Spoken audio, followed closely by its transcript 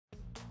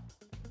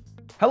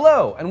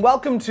Hello, and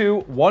welcome to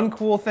One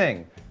Cool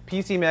Thing,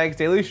 PC Mag's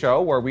daily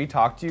show where we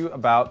talk to you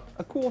about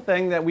a cool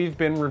thing that we've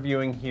been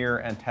reviewing here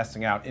and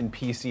testing out in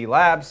PC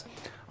labs.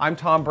 I'm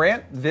Tom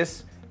Brandt,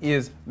 this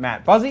is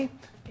Matt Buzzy,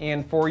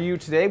 and for you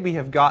today we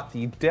have got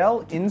the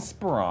Dell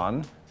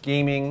Inspiron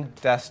Gaming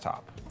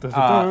Desktop.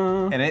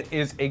 And it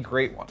is a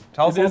great one.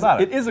 Tell us all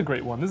about it. It is a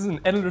great one. This is an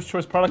editor's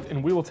choice product,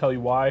 and we will tell you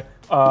why.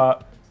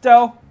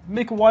 Dell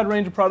make a wide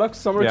range of products.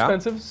 Some are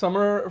expensive, some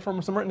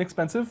are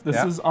inexpensive.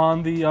 This is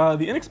on the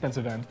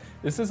inexpensive end.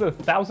 This is a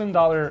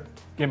 $1,000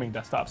 gaming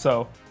desktop.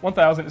 So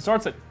 1,000. It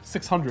starts at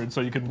 600,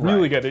 so you could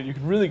really get it. You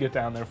could really get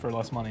down there for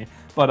less money.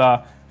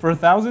 But for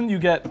 1,000, you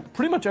get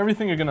pretty much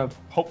everything you're gonna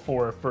hope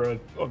for a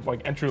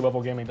like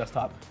entry-level gaming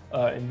desktop.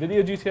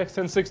 NVIDIA GTX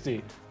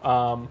 1060.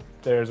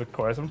 There's a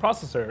Core i7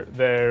 processor.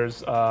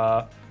 There's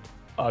a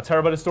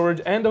terabyte of storage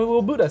and a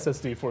little boot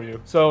SSD for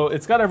you. So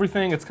it's got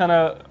everything. It's kind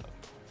of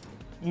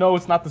no,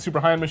 it's not the super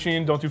high-end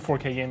machine. Don't do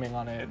 4K gaming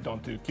on it.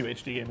 Don't do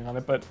QHD gaming on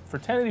it. But for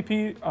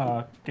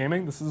 1080p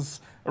gaming, this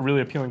is a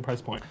really appealing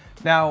price point.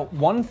 Now,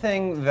 one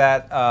thing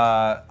that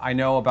I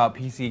know about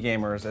PC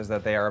gamers is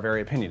that they are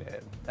very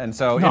opinionated. And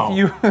so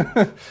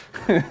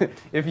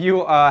if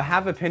you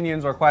have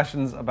opinions or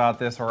questions about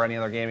this or any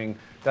other gaming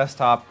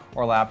desktop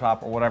or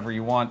laptop or whatever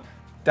you want,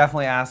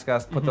 definitely ask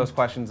us. Put those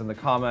questions in the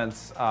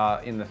comments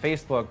in the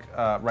Facebook,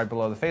 right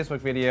below the Facebook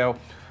video.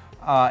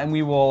 And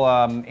we will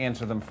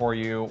answer them for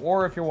you.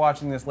 Or if you're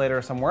watching this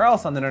later somewhere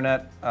else on the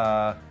internet,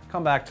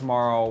 come back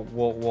tomorrow.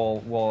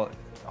 We'll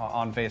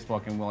on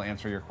Facebook and we'll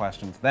answer your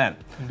questions then.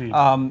 Indeed.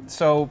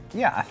 So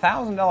yeah, a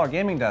 $1,000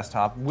 gaming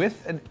desktop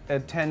with a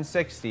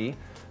 1060.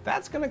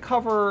 That's going to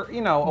cover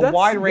a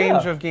wide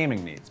range of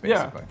gaming needs,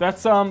 basically. Yeah,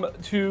 that's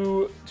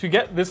to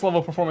get this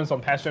level of performance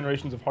on past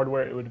generations of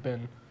hardware, it would have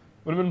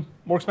been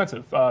more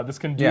expensive. This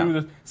can do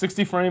the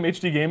 60 frame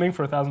HD gaming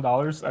for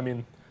 $1,000. I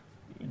mean,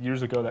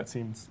 years ago that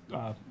seems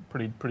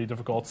pretty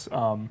difficult.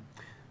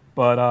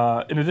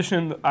 But in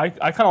addition, I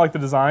kind of like the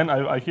design.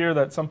 I hear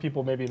that some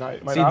people maybe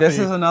might not this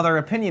be. is another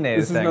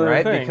opinionated thing,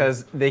 right? Thing.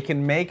 Because they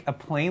can make a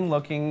plain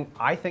looking,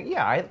 I think,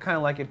 I kind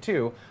of like it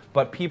too,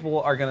 but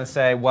people are going to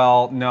say,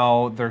 well,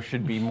 no, there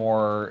should be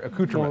more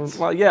accoutrements.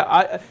 Well,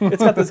 yeah,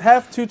 it's got this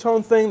half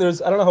two-tone thing. I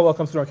don't know how well it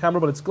comes through on camera,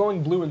 but it's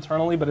glowing blue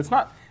internally, but it's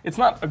not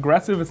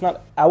aggressive, it's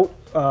not out,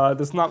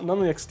 there's none on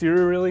the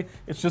exterior really.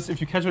 It's just if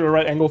you catch it at a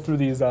right angle through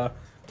these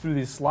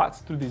slots,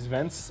 through these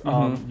vents,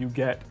 you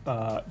get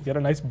a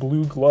nice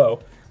blue glow,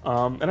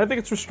 and I think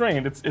it's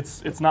restrained.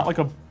 It's not like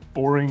a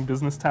boring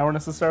business tower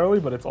necessarily,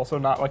 but it's also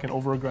not like an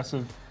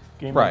over-aggressive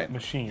gaming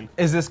machine.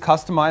 Is this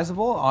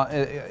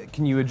customizable?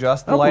 Can you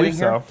adjust the lighting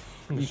here?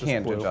 You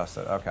can't adjust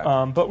it. Okay.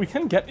 But we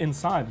can get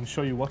inside and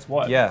show you what's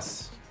what.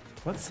 Yes.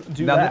 Let's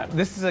do that.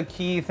 This is a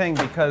key thing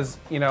because,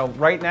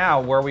 right now,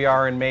 where we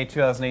are in May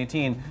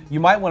 2018, you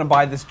might want to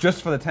buy this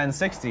just for the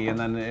 1060 and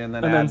then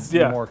add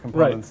some more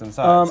components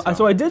inside.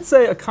 So I did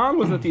say a con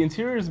was that the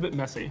interior is a bit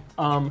messy.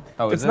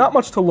 It's not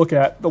much to look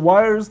at. The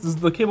wires,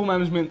 the cable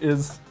management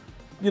is,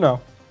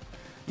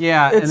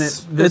 Yeah,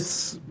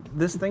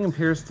 this thing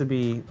appears to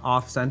be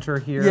off-center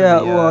here. Yeah,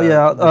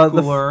 the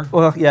cooler.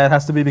 It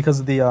has to be because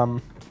of the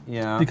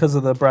because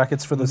of the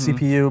brackets for the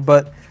CPU,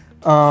 but.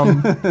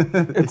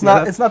 It's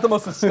not the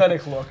most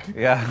aesthetic look.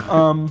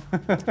 Yeah.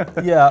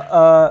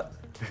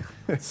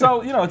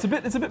 So it's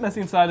a bit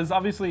messy inside. It's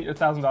obviously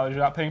 $1,000. You're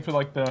not paying for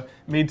like the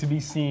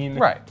made-to-be-seen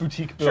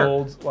boutique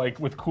build, like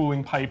with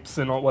cooling pipes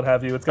and what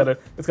have you. It's got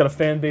a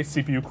fan-based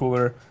CPU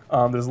cooler.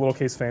 There's little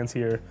case fans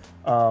here,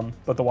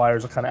 but the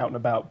wires are kind of out and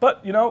about.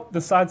 But the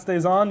side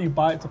stays on. You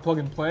buy it to plug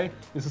and play.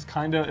 This is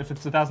kind of, if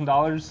it's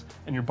 $1,000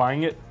 and you're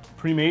buying it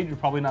pre-made, you're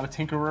probably not a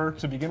tinkerer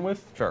to begin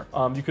with. Sure.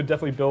 You could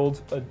definitely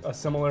build a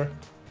similar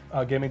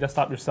gaming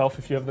desktop yourself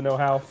if you have the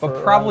know-how.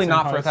 But probably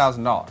not for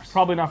 $1,000.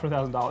 Probably not for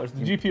 $1,000.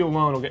 The GPU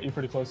alone will get you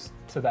pretty close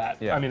to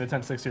that. Yeah. I mean, a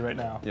 1060 right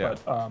now, but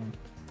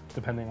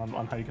depending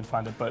on how you can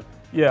find it. But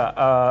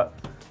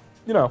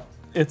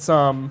it's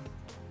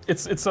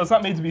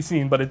not made to be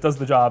seen, but it does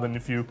the job. And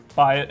if you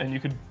buy it, and you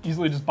could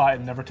easily just buy it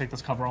and never take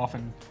this cover off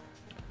and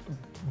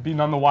be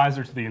none the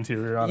wiser to the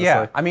interior, honestly.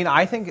 Yeah, I mean,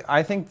 I think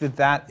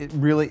that it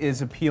really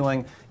is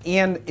appealing,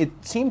 and it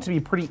seemed to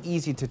be pretty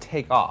easy to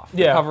take off.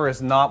 Yeah. The cover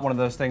is not one of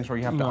those things where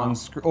you have to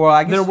unscrew. Well,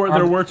 I guess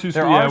there were two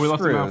screws. Yeah, we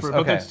left them out for,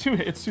 okay.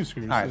 but it's two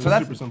screws. All right, so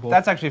that's super simple.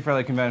 That's actually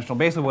fairly conventional.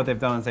 Basically, what they've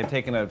done is they've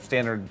taken a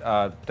standard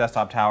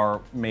desktop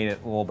tower, made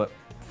it a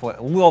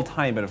little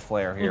tiny bit of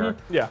flair here.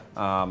 Yeah.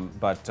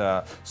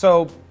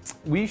 So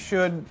we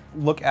should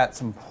look at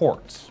some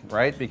ports,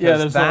 right?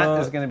 Because that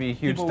is going to be a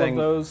huge thing.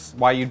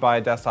 Why you'd buy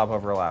a desktop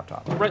over a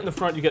laptop. Right in the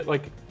front, you get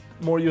like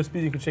more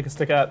USB you can shake a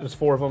stick at. There's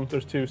 4 of them.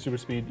 There's 2 super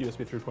speed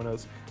USB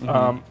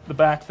 3.0s. The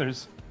back,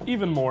 there's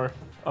even more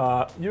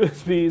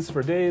USBs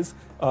for days,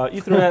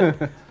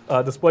 Ethernet,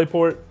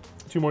 DisplayPort,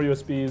 2 more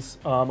USBs.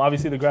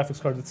 Obviously, the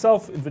graphics card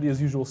itself,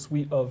 NVIDIA's usual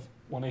suite of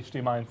 1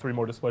 HDMI and 3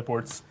 more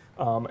DisplayPorts,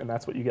 and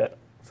that's what you get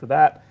for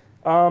that.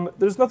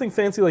 There's nothing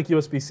fancy like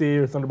USB-C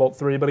or Thunderbolt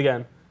 3, but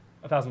again,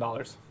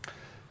 $1,000.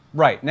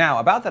 Right. Now,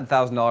 about that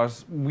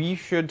 $1,000, we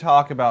should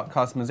talk about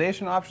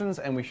customization options,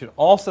 and we should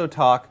also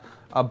talk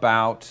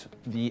about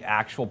the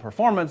actual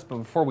performance. But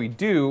before we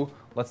do,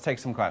 let's take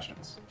some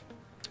questions.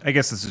 I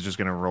guess this is just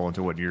going to roll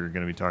into what you're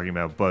going to be talking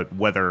about, but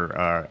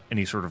whether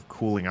any sort of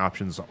cooling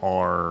options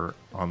are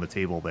on the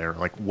table there,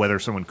 like whether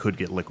someone could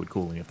get liquid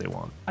cooling if they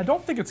want. I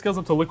don't think it scales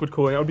up to liquid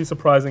cooling. That would be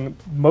surprising,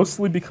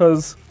 mostly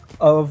because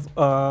of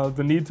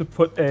the need to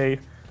put a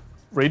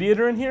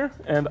radiator in here,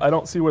 and I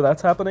don't see where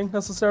that's happening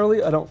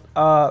necessarily. I don't.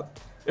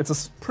 It's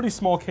a pretty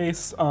small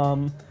case.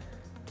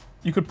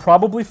 You could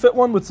probably fit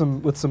one with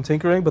some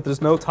tinkering, but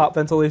there's no top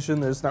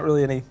ventilation. There's not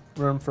really any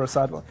room for a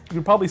side one. You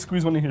could probably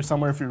squeeze one in here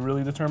somewhere if you're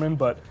really determined,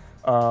 but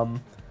however,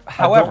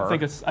 I don't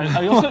think it's.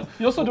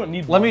 You also don't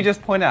need one. Let me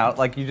just point out,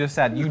 like you just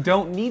said, you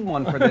don't need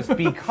one for this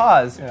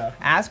because,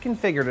 as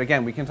configured,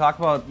 again, we can talk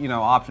about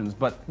options,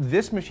 but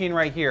this machine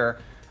right here,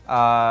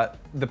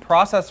 the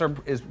processor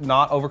is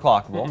not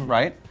overclockable,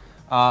 right?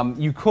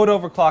 You could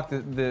overclock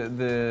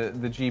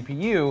the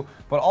GPU,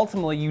 but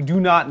ultimately you do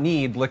not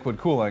need liquid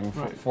cooling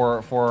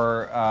for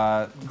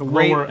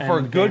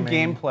good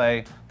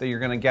gameplay that you're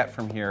going to get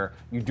from here.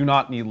 You do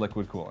not need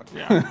liquid cooling.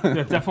 Yeah,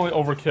 definitely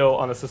overkill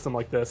on a system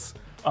like this.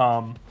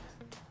 The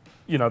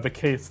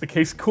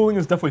case cooling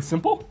is definitely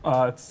simple.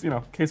 It's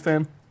case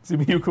fan,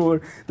 CPU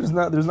cooler. There's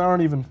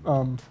not even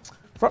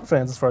front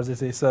fans as far as they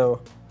say.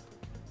 So.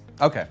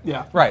 Okay.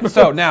 Yeah. Right.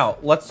 So now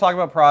let's talk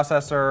about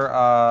processor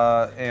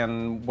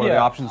and what are the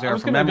options there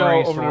for memory, I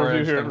was going to go over storage, the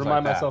review here and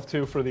remind like myself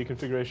too for the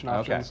configuration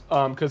options.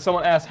 Because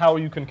someone asked how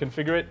you can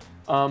configure it.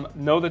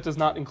 No, that does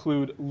not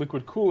include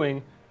liquid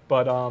cooling,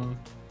 but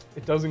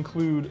it does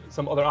include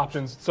some other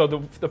options. So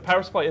the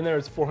power supply in there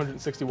is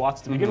 460 watts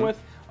to begin with.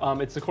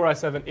 It's the Core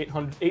i7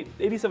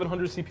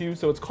 8700 CPU,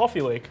 so it's Coffee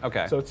Lake.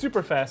 Okay. So it's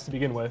super fast to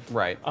begin with.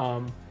 Right.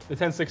 The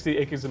 1060,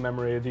 8 gigs of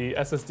memory. The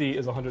SSD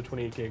is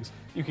 128 gigs.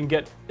 You can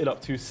get it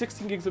up to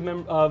 16 gigs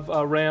of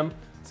RAM,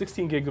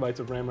 16 gigabytes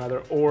of RAM rather,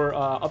 or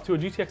up to a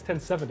GTX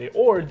 1070,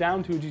 or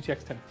down to a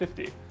GTX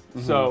 1050.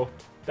 So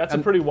that's a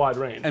pretty wide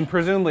range. And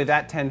presumably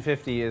that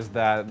 1050 is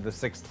the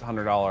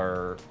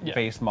 $600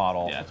 base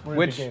model,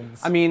 which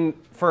I mean,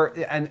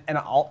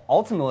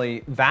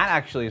 ultimately that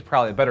actually is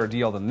probably a better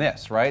deal than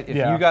this, right? If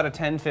you got a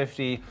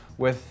 1050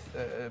 with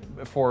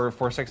for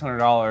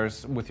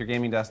 $600 with your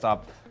gaming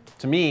desktop.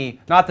 To me,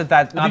 not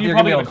that you're going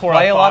to be able to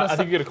play a lot of stuff.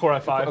 I think you get a Core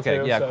i5 Okay,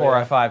 too, yeah, Core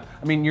i5.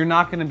 I mean, you're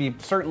not going to be,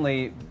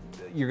 certainly,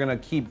 you're going to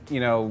keep,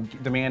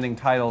 demanding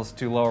titles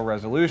to lower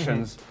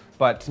resolutions,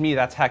 but to me,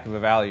 that's heck of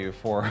a value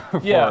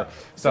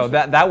so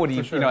that would,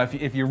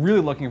 if you're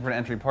really looking for an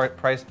entry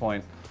price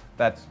point,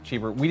 that's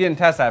cheaper. We didn't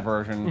test that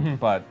version,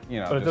 but,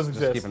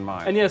 just keep in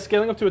mind. And yeah,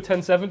 scaling up to a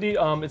 1070,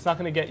 it's not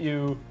going to get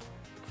you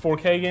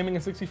 4K gaming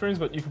in 60 frames,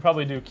 but you could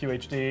probably do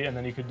QHD, and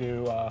then you could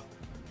do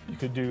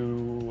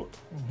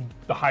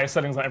the highest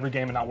settings on every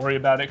game and not worry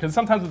about it. Because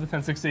sometimes with the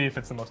 1060, if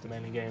it's the most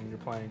demanding game you're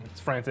playing, it's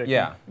frantic.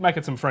 Yeah. You might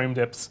get some frame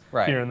dips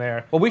here and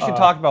there. Well, we should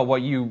talk about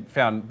what you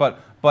found. But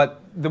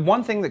the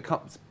one thing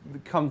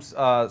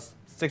that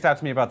sticks out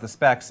to me about the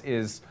specs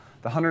is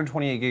the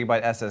 128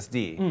 gigabyte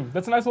SSD.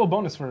 That's a nice little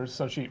bonus for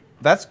so cheap.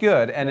 That's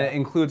good, and it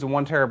includes a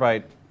 1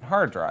 terabyte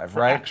hard drive,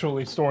 right?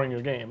 Actually storing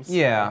your games.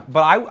 Yeah,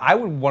 but I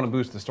would want to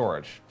boost the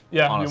storage.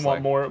 Yeah, honestly. You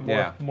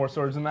want more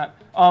storage than that.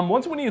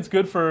 120, it's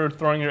good for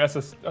throwing your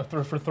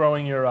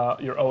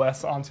your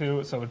OS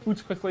onto, so it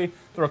boots quickly.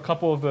 There are a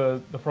couple of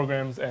the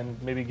programs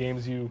and maybe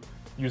games you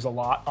use a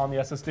lot on the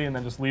SSD, and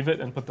then just leave it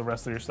and put the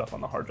rest of your stuff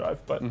on the hard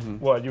drive. But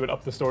what, you would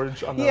up the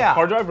storage on the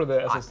hard drive or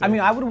the SSD? I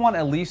mean, I would want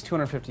at least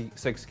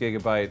 256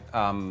 gigabyte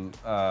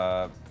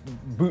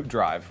boot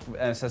drive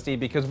SSD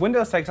because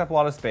Windows takes up a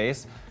lot of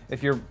space.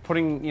 If you're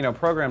putting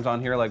programs on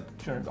here like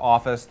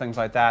Office, things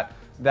like that,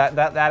 that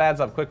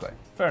adds up quickly.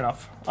 Fair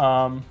enough.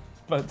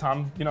 But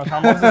Tom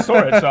loves the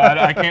storage, so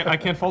I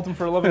can't fault him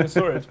for loving the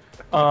storage.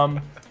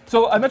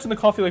 So I mentioned the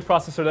Coffee Lake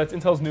processor. That's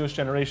Intel's newest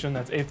generation.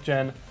 That's 8th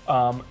gen.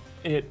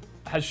 It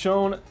has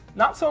shown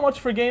not so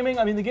much for gaming.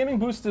 I mean, the gaming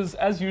boost is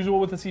as usual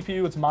with the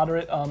CPU. It's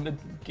moderate.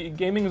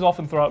 Gaming is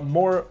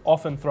more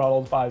often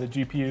throttled by the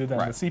GPU than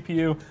the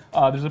CPU.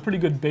 There's a pretty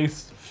good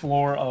base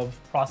floor of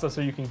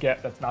processor you can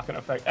get that's not going to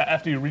affect.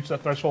 After you reach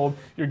that threshold,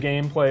 your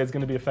gameplay is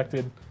going to be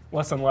affected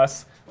less and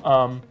less.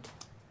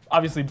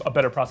 Obviously, a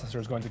better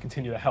processor is going to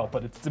continue to help,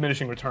 but it's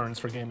diminishing returns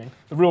for gaming.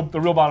 The real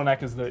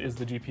bottleneck is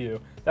the GPU.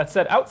 That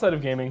said, outside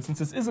of gaming, since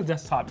this is a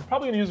desktop, you're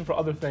probably going to use it for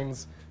other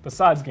things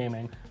besides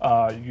gaming.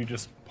 You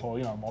just pull,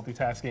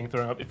 multitasking,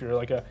 throwing up. If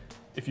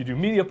you do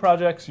media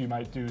projects, you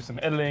might do some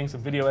editing, some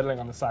video editing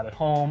on the side at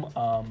home.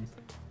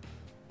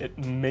 It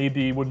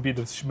maybe wouldn't be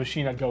the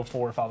machine I'd go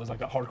for if I was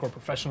like a hardcore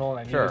professional and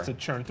I needed to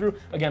churn through.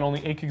 Again,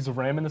 only 8 gigs of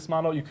RAM in this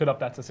model. You could up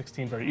that to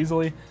 16 very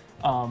easily.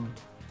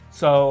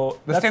 So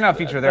the standout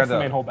feature there, that's the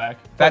main holdback.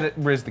 That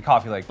is the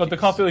Coffee Lake. But the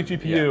Coffee Lake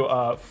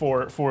GPU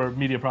for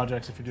media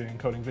projects, if you're doing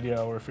encoding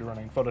video or if you're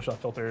running Photoshop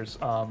filters,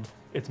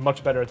 it's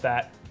much better at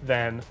that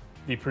than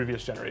the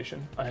previous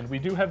generation. And we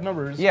do have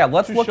numbers. Yeah,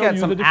 let's look at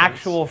some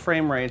actual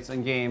frame rates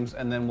in games,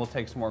 and then we'll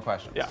take some more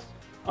questions. Yeah.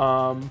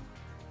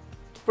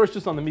 First,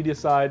 just on the media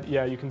side,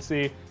 yeah, you can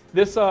see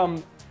This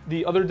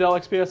the other Dell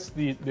XPS,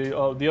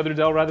 the other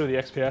Dell rather, the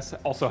XPS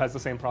also has the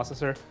same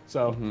processor.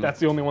 So that's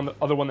the only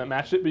other one that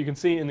matched it. But you can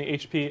see in the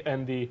HP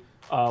and the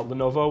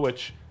Lenovo,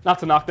 which not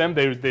to knock them,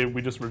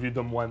 we just reviewed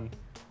them when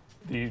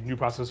the new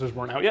processors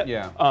weren't out yet.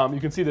 Yeah. You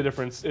can see the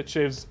difference. It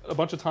shaves a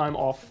bunch of time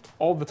off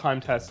all of the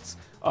time tests.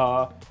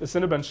 The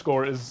Cinebench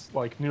score is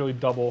like nearly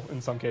double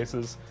in some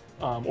cases,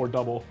 or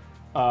double.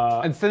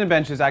 And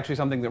Cinebench is actually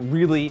something that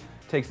really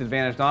takes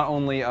advantage not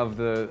only of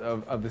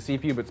the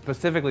CPU, but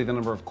specifically the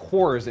number of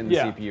cores in the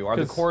CPU. Are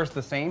the cores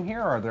the same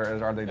here, or are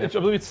they different? I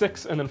believe it's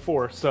 6 and then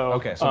 4. So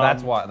okay, so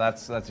that's why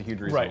that's a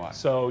huge reason why. Right.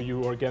 So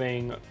you are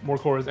getting more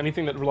cores.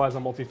 Anything that relies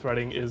on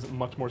multi-threading is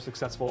much more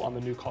successful on the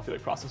new Coffee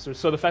Lake processors.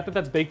 So the fact that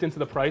that's baked into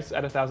the price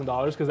at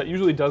 $1,000, because that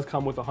usually does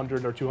come with a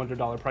 $100 or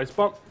 $200 price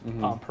bump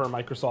per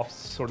Microsoft's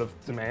sort of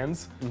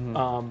demands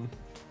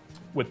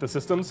with the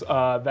systems.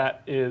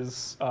 That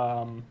is.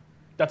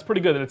 That's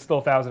pretty good that it's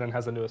still $1,000 and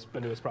has the newest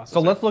processor.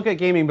 So let's look at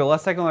gaming, but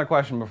let's take another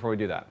question before we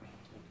do that.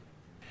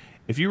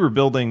 If you were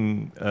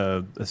building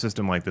a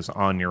system like this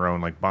on your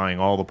own, like buying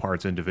all the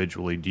parts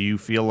individually, do you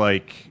feel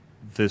like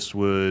this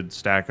would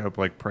stack up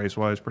like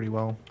price-wise pretty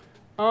well?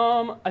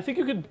 I think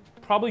you could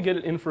probably get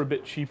it in for a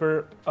bit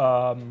cheaper,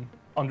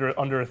 under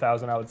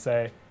 $1,000, I would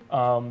say.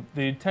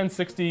 The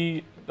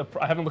 1060,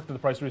 I haven't looked at the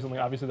price recently.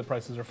 Obviously, the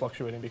prices are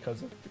fluctuating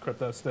because of the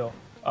crypto still,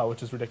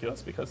 which is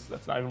ridiculous because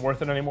that's not even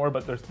worth it anymore.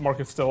 But there's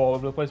markets still all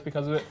over the place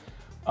because of it.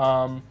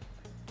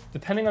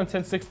 Depending on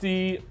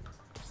 1060,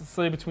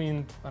 say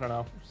between, I don't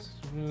know,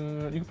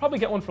 you could probably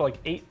get one for like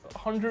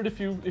 800 if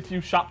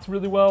you shopped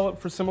really well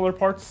for similar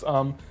parts.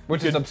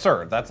 Which is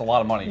absurd. That's a lot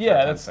of money.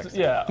 Yeah, for that's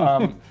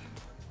 1060.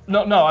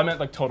 No, I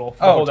meant like total.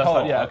 The whole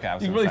desktop, yeah. Okay, you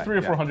can really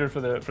 300 or 400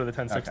 for the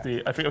 1060.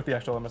 Okay. I forget what the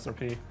actual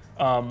MSRP.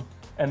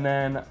 And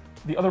then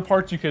the other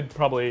parts you could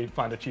probably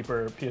find a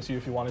cheaper PSU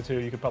if you wanted to.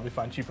 You could probably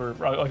find cheaper,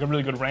 like a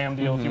really good RAM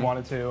deal if you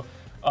wanted to.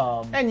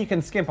 And you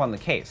can skimp on the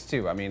case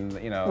too. I mean,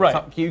 you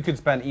know, you could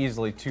spend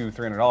easily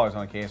 $200-300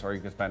 on a case, or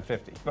you could spend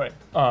 $50.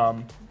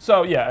 Right.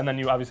 So yeah, and then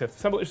you obviously have to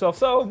assemble it yourself.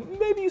 So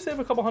maybe you save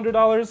a couple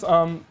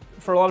 $100.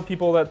 For a lot of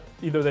people that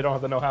either they don't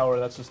have the know-how or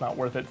that's just not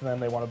worth it to them,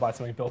 they want to buy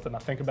something built and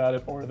not think about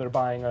it, or they're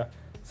buying a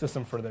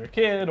system for their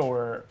kid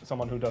or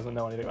someone who doesn't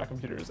know anything about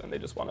computers and they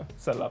just want to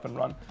set it up and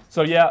run.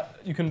 So yeah,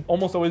 you can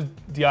almost always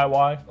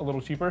DIY a little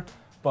cheaper,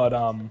 but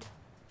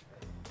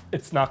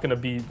it's not going to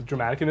be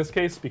dramatic in this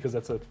case because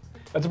that's a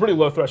pretty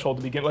low threshold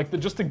to begin. Like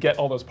just to get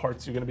all those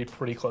parts, you're going to be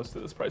pretty close to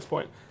this price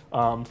point.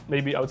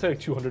 Maybe I would say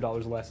like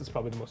 $200 less is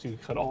probably the most you can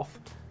cut off.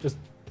 Just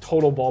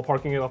total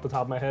ballparking it off the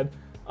top of my head.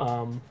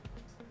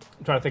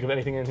 I'm trying to think of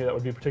anything in here that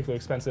would be particularly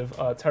expensive.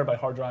 Terabyte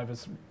hard drive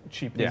is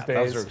cheap these days.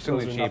 Yeah, those are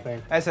extremely cheap.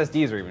 Nothing.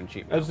 SSDs are even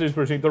cheap. SSDs are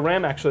pretty cheap. The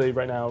RAM actually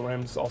right now,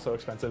 RAM's also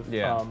expensive,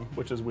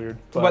 which is weird.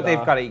 But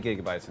they've got 8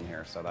 gigabytes in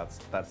here, so that's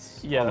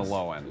on the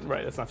low end.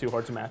 Right, it's not too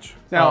hard to match.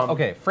 Now,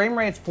 okay, frame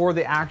rates for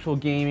the actual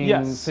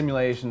gaming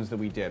simulations that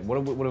we did.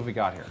 What have we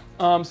got here?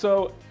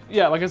 So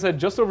yeah, like I said,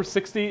 just over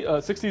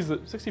 60.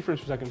 60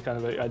 frames per second is kind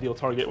of the ideal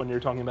target when you're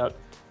talking about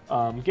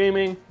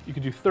gaming. You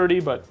could do 30,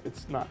 but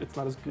it's not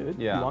as good.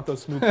 Yeah. You want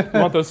those smooth.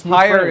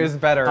 Higher frames. is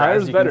better, Higher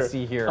as is you better. can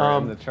see here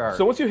in the chart.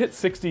 So once you hit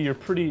 60, you're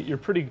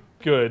pretty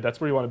good.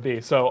 That's where you want to be.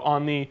 So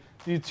on the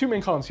two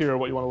main columns here are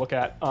what you want to look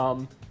at.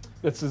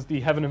 This is the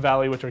Heaven and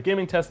Valley, which are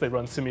gaming tests. They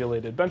run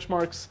simulated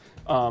benchmarks,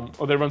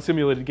 or they run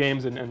simulated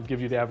games and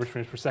give you the average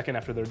frames per second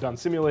after they're done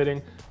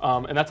simulating.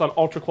 And that's on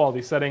ultra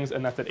quality settings,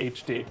 and that's at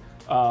HD.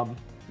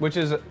 Which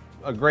is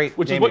a great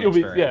what you'll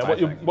be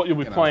what you'll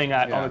be playing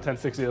at on the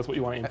 1060. That's what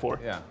you want to aim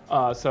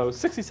for. So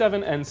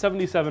 67 and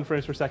 77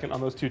 frames per second on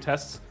those two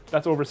tests.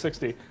 That's over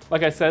 60.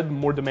 Like I said,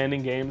 more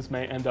demanding games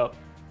may end up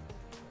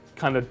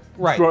kind of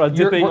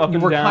dipping up and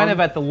down. We're kind of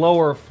at the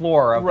lower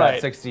floor of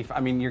that 60. I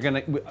mean, you're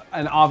gonna,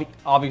 and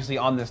obviously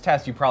on this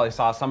test, you probably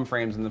saw some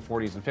frames in the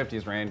 40s and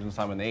 50s range and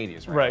some in the 80s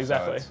range. Right,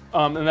 exactly.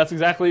 So and that's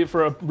exactly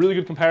for a really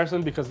good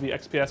comparison because the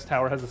XPS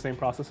tower has the same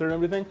processor and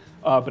everything,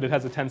 but it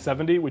has a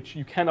 1070, which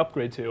you can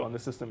upgrade to on the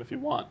system if you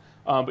want.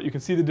 But you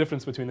can see the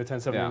difference between the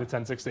 1070 and the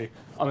 1060.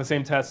 On the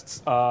same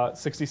tests,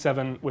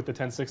 67 with the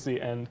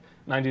 1060 and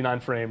 99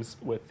 frames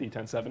with the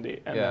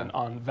 1070. And then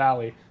on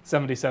Valley,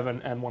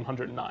 77 and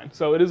 109.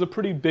 So it is a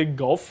pretty big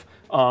gulf.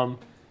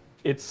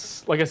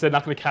 It's, like I said,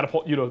 not going to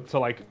catapult you to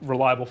like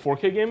reliable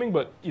 4K gaming,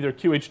 but either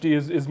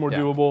QHD is more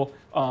doable,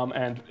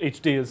 and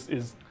HD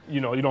is you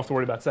don't have to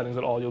worry about settings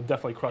at all. You'll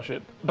definitely crush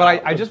it.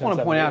 But I just want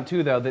to point out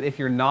too, though, that if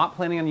you're not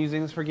planning on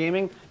using this for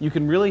gaming, you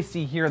can really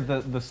see here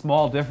the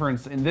small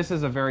difference. And this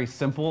is a very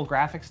simple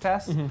graphics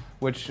test,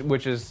 which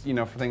is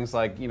for things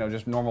like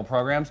just normal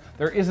programs.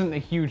 There isn't a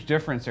huge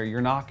difference here.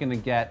 You're not going to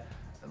get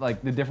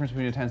like the difference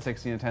between a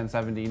 1060 and a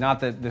 1070. Not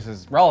that this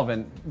is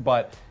relevant,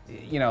 but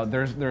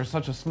there's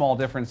such a small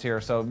difference here.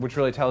 So which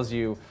really tells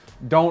you,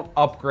 don't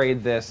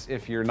upgrade this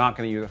if you're not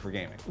going to use it for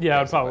gaming.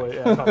 Yeah, I'd probably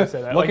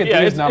say that. Look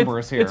at these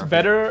numbers here. It's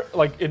better.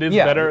 Like it is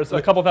better. It's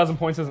a couple thousand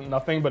points isn't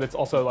nothing, but it's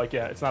also like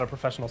it's not a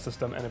professional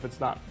system, and if it's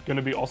not going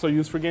to be also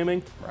used for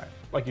gaming,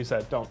 like you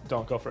said,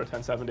 don't go for a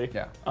 1070.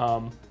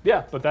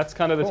 But that's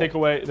kind of the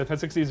takeaway. The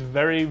 1060 is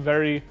very,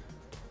 very.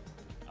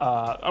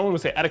 I don't want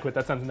to say adequate.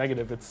 That sounds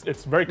negative.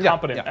 It's very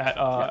competent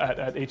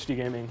at HD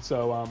gaming.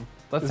 So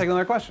let's take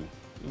another question.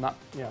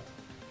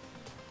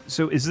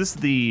 So is this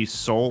the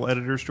sole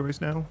editor's choice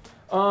now?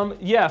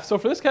 Yeah. So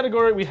for this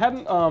category, we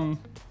hadn't.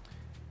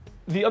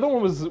 The other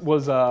one was it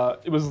was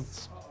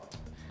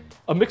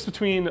a mix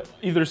between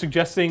either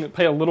suggesting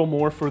pay a little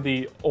more for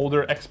the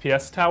older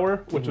XPS tower,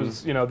 which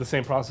was the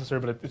same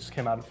processor, but it just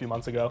came out a few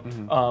months ago,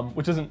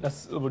 which is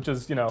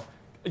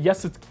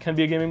yes, it can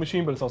be a gaming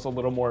machine, but it's also a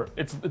little more.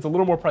 It's a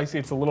little more pricey.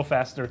 It's a little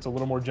faster. It's a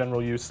little more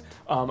general use.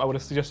 I would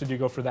have suggested you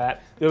go for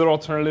that. The other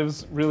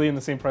alternatives, really in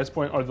the same price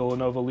point, are the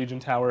Lenovo Legion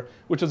Tower,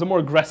 which is a more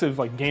aggressive,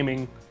 like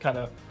gaming kind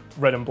of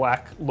red and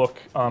black look.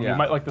 You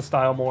might like the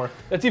style more.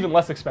 It's even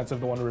less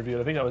expensive. The one we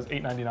reviewed, I think that was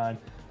 $899.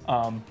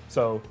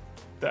 So.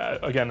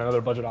 Again,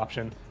 another budget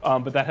option,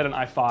 but that had an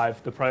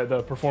i5.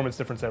 The performance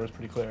difference there was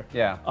pretty clear.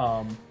 Yeah.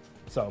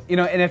 So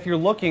and if you're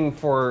looking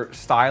for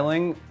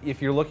styling,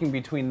 if you're looking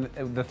between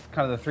the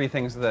kind of the three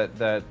things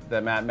that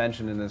Matt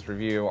mentioned in this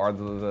review are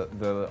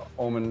the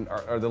Omen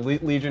or the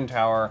Legion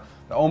Tower,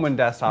 the Omen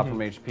desktop from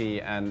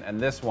HP, and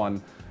this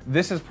one,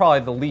 this is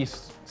probably the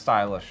least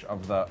stylish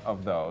of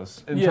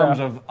those in terms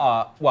of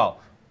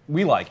well.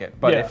 We like it,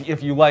 but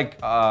if you like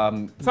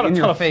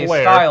in-your-face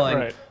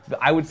styling,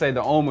 I would say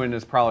the Omen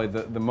is probably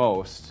the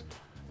most,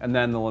 and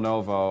then the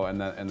Lenovo, and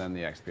then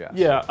the XPS.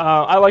 Yeah,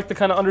 I like the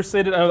kind of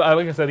understated.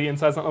 Like I said, the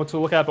inside's not what to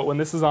look at, but when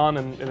this is on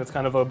and it's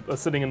kind of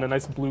sitting in the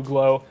nice blue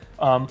glow,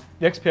 the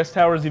XPS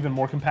tower is even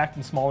more compact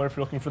and smaller. If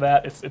you're looking for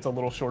that, it's a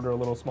little shorter, a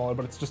little smaller,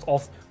 but it's just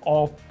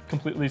all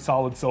completely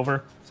solid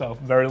silver, so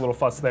very little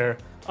fuss there.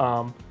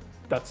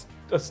 That's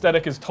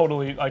aesthetic is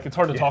totally, like, it's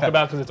hard to talk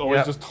about because it's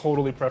always just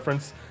totally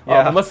preference.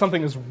 Unless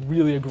something is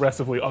really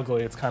aggressively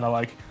ugly, it's kind of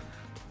like,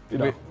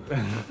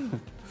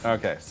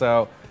 Okay,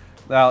 so,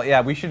 well, yeah,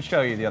 we should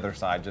show you the other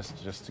side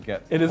just to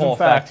get full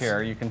effect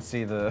here. You can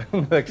see the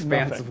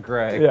expansive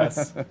gray.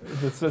 Yes,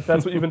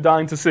 that's what you've been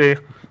dying to see.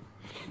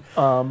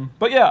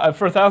 But yeah,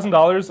 for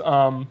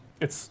 $1,000,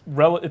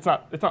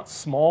 it's not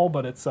small,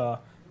 but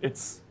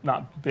it's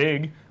not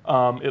big.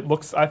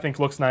 I think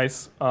looks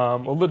nice.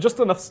 Just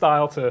enough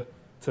style to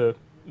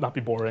not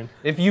be boring.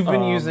 If you've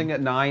been using a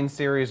 9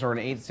 series or an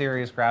 8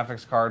 series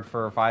graphics card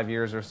for 5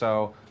 years or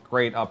so,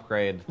 great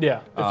upgrade.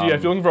 Yeah,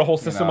 if you're looking for a whole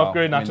system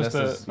upgrade, not just a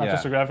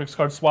graphics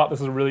card swap,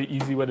 this is a really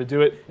easy way to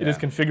do it. It is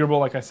configurable,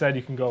 like I said.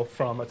 You can go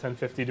from a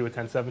 1050 to a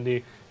 1070.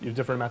 You have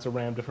different amounts of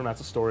RAM, different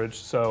amounts of storage.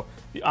 So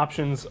the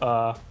options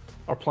are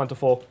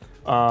plentiful.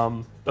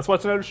 That's why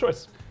it's an editor's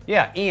choice.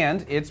 Yeah,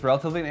 and it's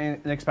relatively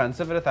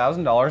inexpensive at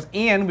 $1,000,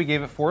 and we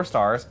gave it 4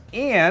 stars,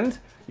 and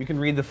you can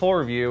read the full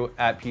review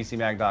at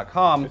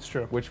PCMag.com. It's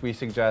true. Which we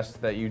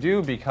suggest that you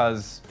do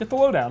because get the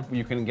lowdown.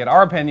 You can get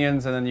our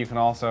opinions, and then you can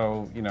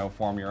also,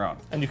 form your own.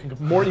 And you can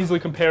more easily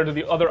compare to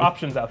the other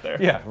options out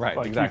there. Yeah, right.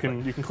 Like exactly.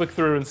 You can click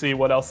through and see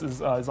what else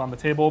is on the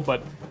table.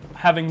 But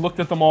having looked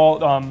at them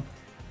all,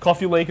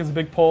 Coffee Lake is a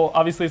big pull.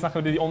 Obviously, it's not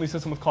going to be the only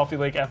system with Coffee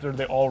Lake. After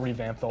they all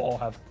revamp, they'll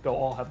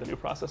all have the new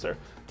processor.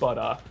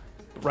 But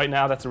right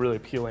now, that's a really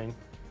appealing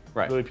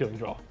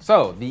draw.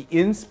 So the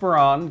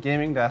Inspiron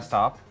Gaming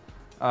Desktop.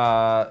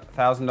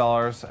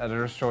 $1,000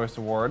 Editor's Choice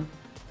Award.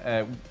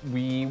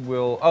 We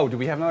will. Oh, do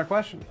we have another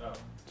question? Oh.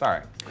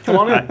 Sorry. Come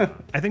on in.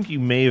 I think you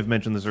may have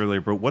mentioned this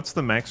earlier, but what's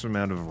the maximum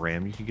amount of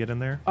RAM you can get in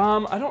there?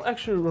 I don't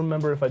actually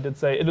remember if I did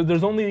say.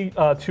 There's only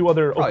 2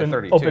 other open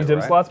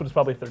DIMM slots, but it's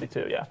probably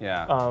 32. Yeah.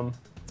 Yeah.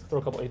 Throw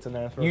a couple 8s in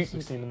there. Throw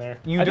 16 in there.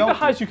 I think the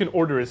highest you can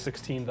order is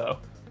 16 though.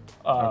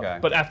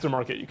 But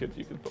aftermarket, you could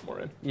put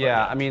more in.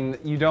 Yeah, I mean,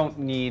 you don't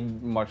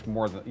need much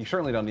more than. You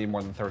certainly don't need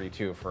more than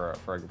 32 for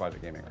a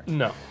budget gaming rig.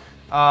 No.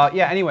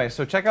 Yeah, anyway,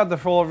 so check out the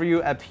full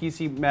review at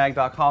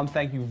PCMag.com.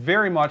 Thank you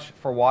very much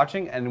for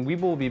watching, and we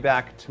will be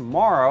back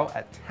tomorrow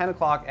at 10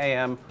 o'clock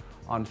a.m.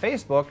 on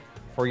Facebook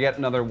for yet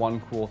another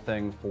One Cool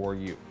Thing for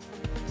You.